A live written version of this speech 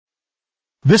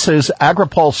This is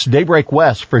AgriPulse Daybreak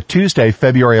West for Tuesday,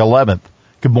 February 11th.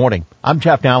 Good morning. I'm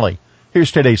Jeff Nally.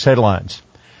 Here's today's headlines.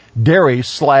 Dairy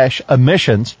slash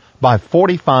emissions by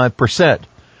 45%.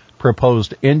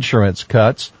 Proposed insurance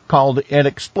cuts called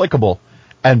inexplicable.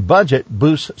 And budget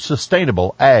boosts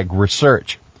sustainable ag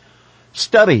research.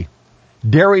 Study.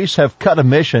 Dairies have cut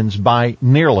emissions by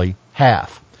nearly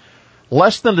half.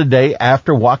 Less than a day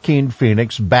after Joaquin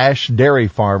Phoenix bashed dairy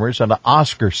farmers in an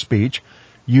Oscar speech,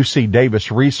 UC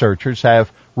Davis researchers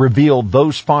have revealed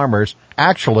those farmers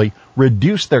actually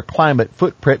reduced their climate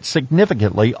footprint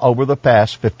significantly over the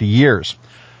past 50 years.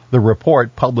 The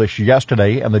report, published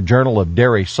yesterday in the Journal of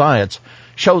Dairy Science,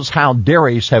 shows how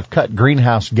dairies have cut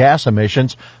greenhouse gas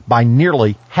emissions by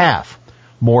nearly half.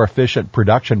 More efficient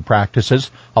production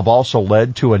practices have also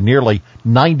led to a nearly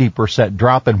 90%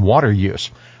 drop in water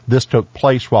use. This took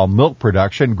place while milk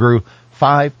production grew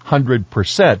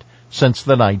 500% since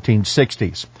the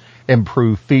 1960s.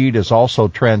 Improved feed is also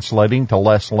translating to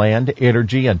less land,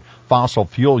 energy, and fossil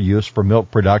fuel use for milk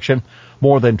production.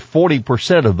 More than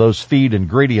 40% of those feed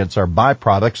ingredients are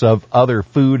byproducts of other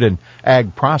food and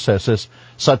ag processes,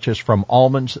 such as from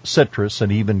almonds, citrus,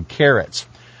 and even carrots.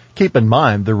 Keep in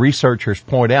mind, the researchers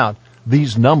point out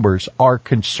these numbers are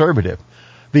conservative.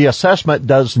 The assessment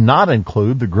does not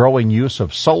include the growing use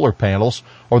of solar panels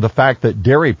or the fact that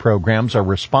dairy programs are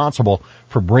responsible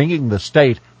for bringing the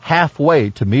state halfway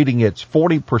to meeting its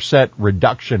 40%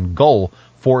 reduction goal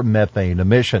for methane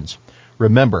emissions.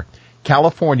 Remember,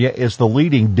 California is the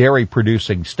leading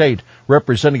dairy-producing state,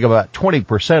 representing about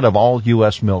 20% of all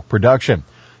U.S. milk production.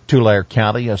 Tulare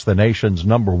County is the nation's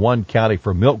number one county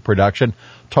for milk production,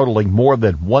 totaling more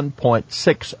than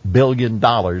 $1.6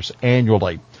 billion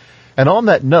annually. And on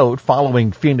that note,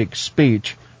 following Phoenix'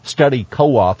 speech, study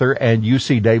co-author and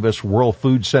UC Davis World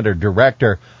Food Center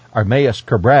director Armaeus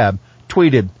Kabrab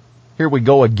tweeted, "Here we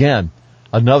go again.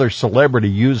 Another celebrity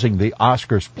using the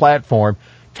Oscars platform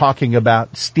talking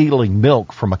about stealing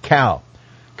milk from a cow."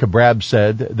 Kabrab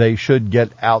said they should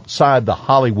get outside the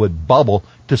Hollywood bubble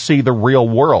to see the real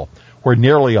world, where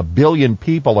nearly 1 billion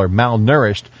people are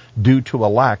malnourished due to a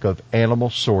lack of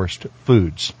animal-sourced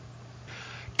foods.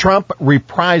 Trump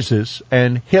reprises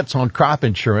and hits on crop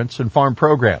insurance and farm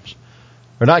programs.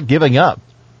 They're not giving up.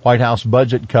 White House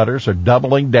budget cutters are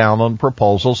doubling down on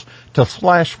proposals to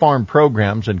slash farm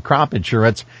programs and crop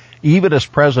insurance, even as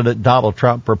President Donald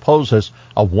Trump proposes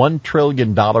a $1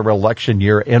 trillion election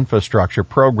year infrastructure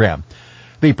program.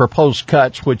 The proposed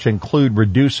cuts, which include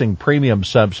reducing premium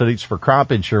subsidies for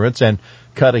crop insurance and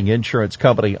cutting insurance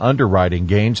company underwriting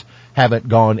gains, haven't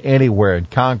gone anywhere in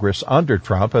Congress under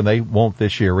Trump, and they won't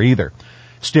this year either.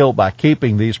 Still, by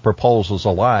keeping these proposals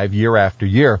alive year after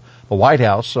year, the White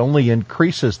House only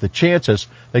increases the chances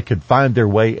they could find their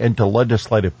way into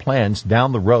legislative plans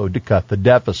down the road to cut the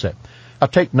deficit. Now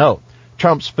take note,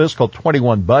 Trump's fiscal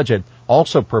 21 budget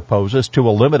also proposes to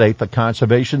eliminate the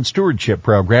Conservation Stewardship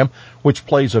Program, which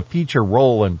plays a feature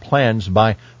role in plans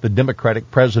by the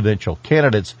Democratic presidential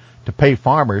candidates to pay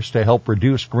farmers to help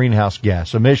reduce greenhouse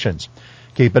gas emissions.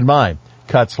 Keep in mind,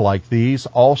 cuts like these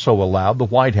also allowed the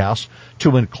White House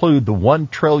to include the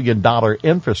 $1 trillion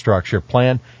infrastructure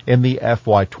plan in the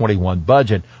FY21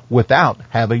 budget without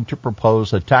having to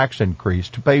propose a tax increase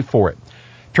to pay for it.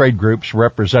 Trade groups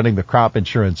representing the crop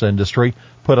insurance industry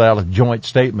put out a joint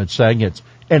statement saying it's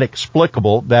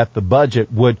inexplicable that the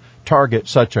budget would target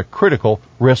such a critical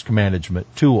risk management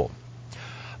tool.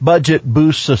 Budget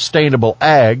boosts sustainable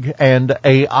ag and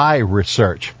AI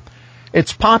research.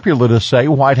 It's popular to say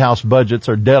White House budgets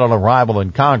are dead on arrival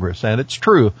in Congress, and it's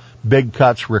true, big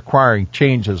cuts requiring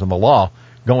changes in the law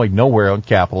going nowhere on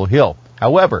Capitol Hill.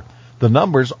 However, the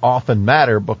numbers often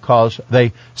matter because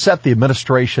they set the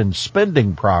administration's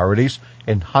spending priorities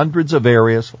in hundreds of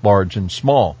areas, large and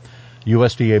small.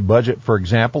 USDA budget, for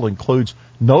example, includes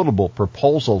notable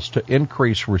proposals to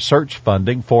increase research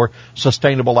funding for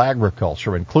sustainable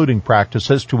agriculture, including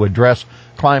practices to address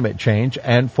climate change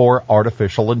and for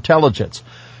artificial intelligence.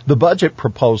 The budget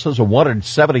proposes a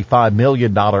 $175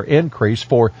 million increase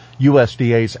for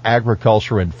USDA's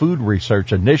Agriculture and Food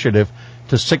Research Initiative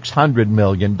to $600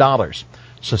 million.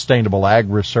 Sustainable ag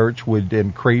research would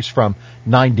increase from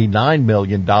 $99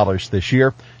 million this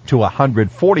year to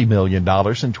 $140 million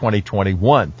in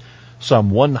 2021.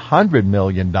 Some $100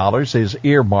 million is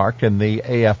earmarked in the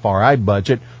AFRI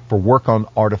budget for work on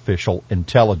artificial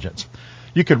intelligence.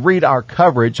 You can read our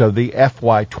coverage of the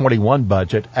FY21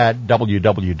 budget at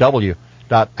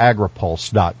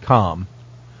www.agripulse.com.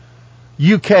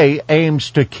 UK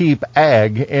aims to keep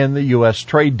ag in the U.S.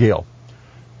 trade deal.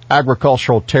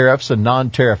 Agricultural tariffs and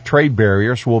non-tariff trade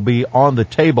barriers will be on the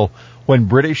table when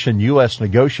British and U.S.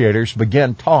 negotiators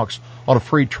began talks on a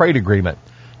free trade agreement.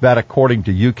 That according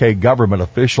to UK government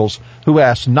officials who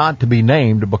asked not to be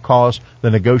named because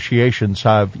the negotiations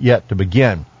have yet to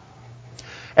begin.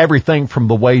 Everything from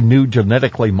the way new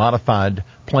genetically modified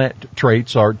plant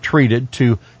traits are treated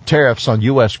to tariffs on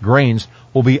U.S. grains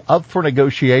will be up for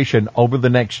negotiation over the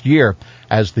next year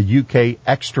as the UK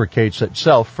extricates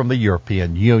itself from the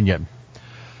European Union.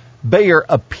 Bayer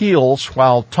appeals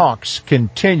while talks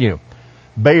continue.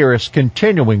 Bayer is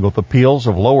continuing with appeals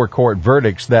of lower court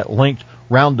verdicts that linked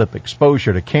Roundup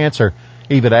exposure to cancer,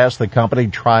 even as the company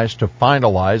tries to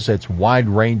finalize its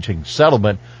wide-ranging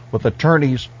settlement with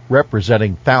attorneys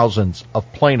representing thousands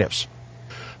of plaintiffs.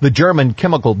 The German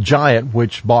chemical giant,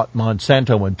 which bought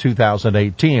Monsanto in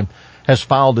 2018, has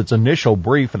filed its initial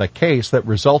brief in a case that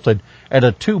resulted in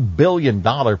a $2 billion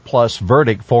plus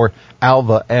verdict for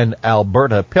Alva and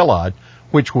Alberta Pillard,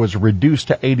 which was reduced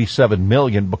to $87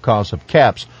 million because of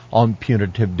caps on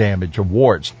punitive damage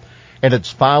awards. In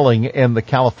its filing in the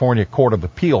California Court of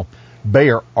Appeal,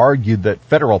 Bayer argued that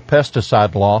federal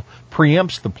pesticide law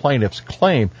preempts the plaintiff's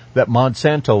claim that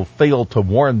Monsanto failed to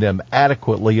warn them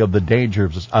adequately of the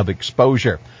dangers of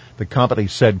exposure. The company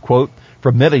said, quote,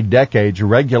 "For many decades,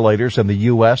 regulators in the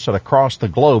U.S. and across the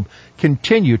globe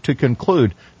continue to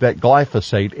conclude that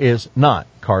glyphosate is not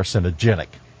carcinogenic."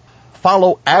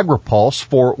 Follow AgriPulse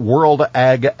for World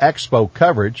Ag Expo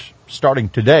coverage starting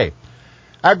today.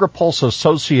 AgriPulse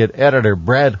Associate Editor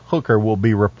Brad Hooker will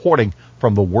be reporting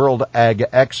from the World Ag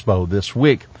Expo this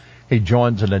week. He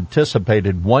joins an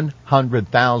anticipated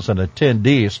 100,000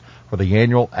 attendees for the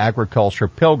annual agriculture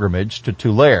pilgrimage to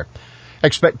Tulare.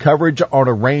 Expect coverage on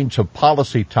a range of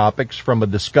policy topics, from a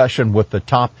discussion with the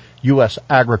top U.S.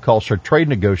 agriculture trade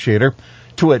negotiator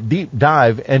to a deep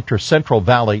dive into Central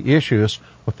Valley issues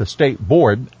with the state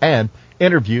board and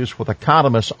interviews with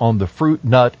economists on the fruit,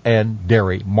 nut, and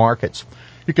dairy markets.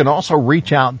 You can also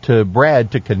reach out to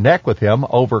Brad to connect with him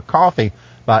over coffee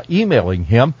by emailing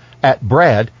him at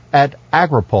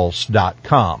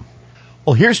brad@agripulse.com.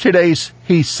 Well, here's today's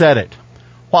He Said It.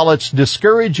 While it's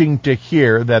discouraging to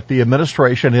hear that the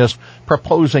administration is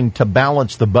proposing to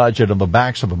balance the budget on the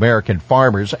backs of American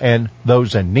farmers and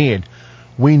those in need,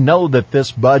 we know that this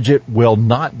budget will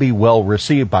not be well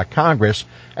received by Congress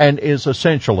and is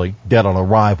essentially dead on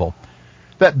arrival.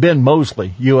 That Ben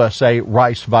Mosley, USA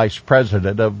Rice Vice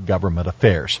President of Government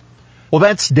Affairs. Well,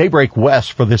 that's Daybreak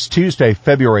West for this Tuesday,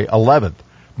 February 11th,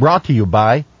 brought to you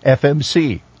by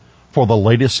FMC. For the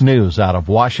latest news out of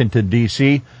Washington,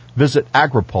 D.C., visit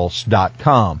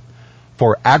agripulse.com.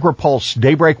 For AgriPulse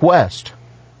Daybreak West,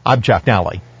 I'm Jeff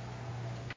Nally.